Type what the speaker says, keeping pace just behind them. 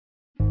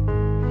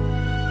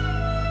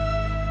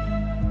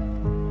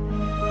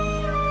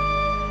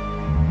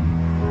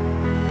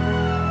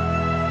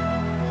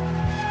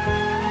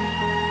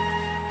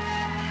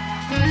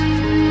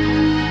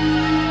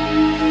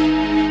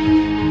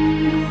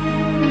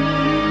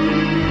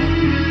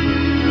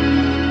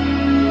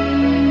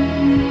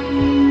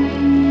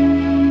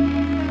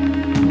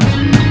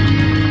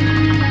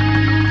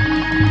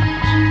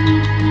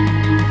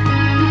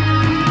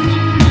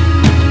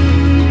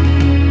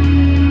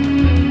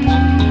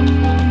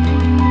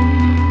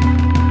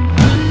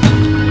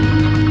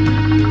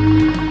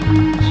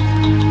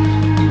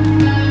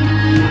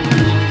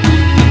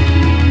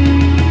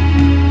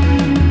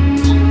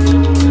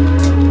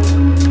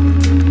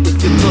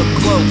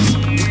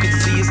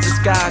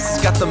lies.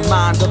 He's got the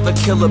mind of a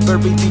killer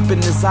buried deep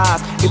in his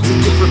eyes. It's a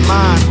different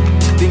mind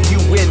than you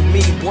and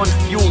me, one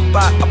fueled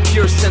by a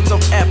pure sense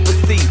of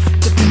apathy.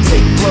 To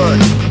take blood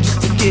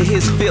just to get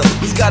his fill.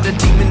 He's got a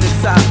demon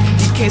inside,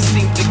 he can't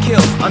seem to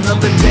kill.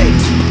 Another day,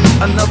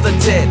 another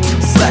dead.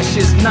 Slash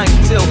his knife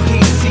till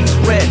he sees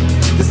red.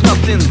 There's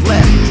nothing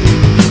left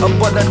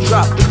but a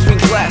drop between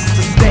glass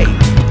to stay.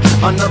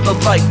 Another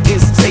life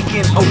is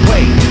taken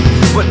away,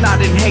 but not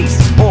in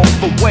haste or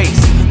for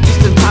waste.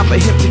 Just in time for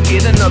him to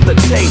get another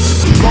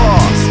taste.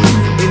 Lost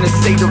in a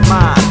state of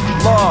mind,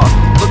 lost,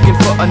 looking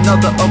for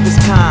another of his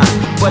kind.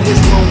 But his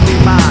lonely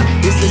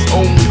mind is his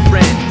only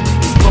friend.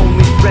 His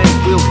lonely friend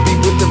will be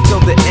with him till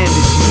the end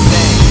as you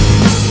stand.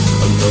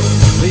 A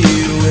lonely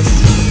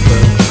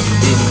whisper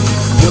in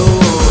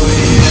your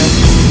ear,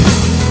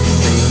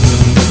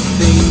 saying the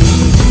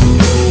things you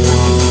don't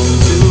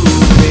want to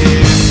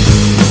hear.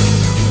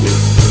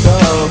 With the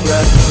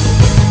breath,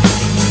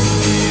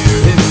 hear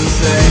him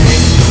say,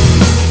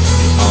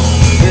 on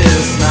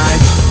this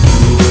night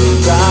you will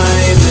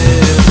die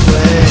this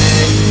way.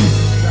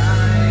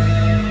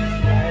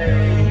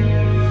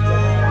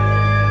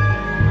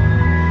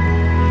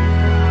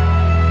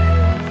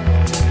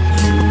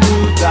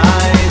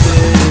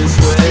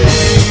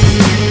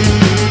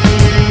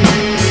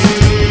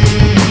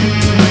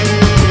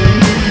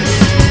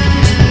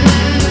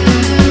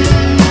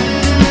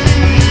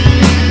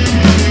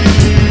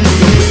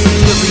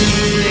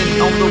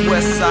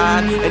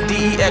 And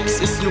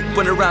DeX is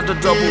snooping around a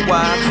double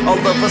wide. All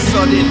of a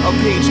sudden a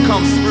page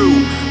comes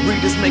through.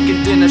 Rita's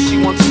making dinner, she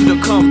wants you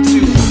to come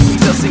too. He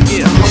doesn't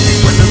get hungry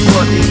when there's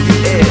blood in the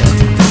air.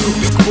 This will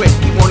be quick,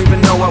 he won't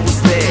even know I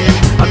was there.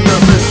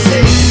 Another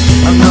day,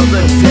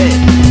 another day.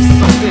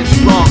 Something's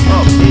wrong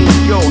up in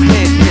your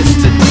head,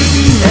 Mr.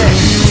 DeX.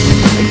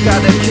 I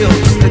gotta kill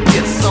just to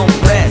get some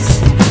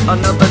rest.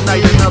 Another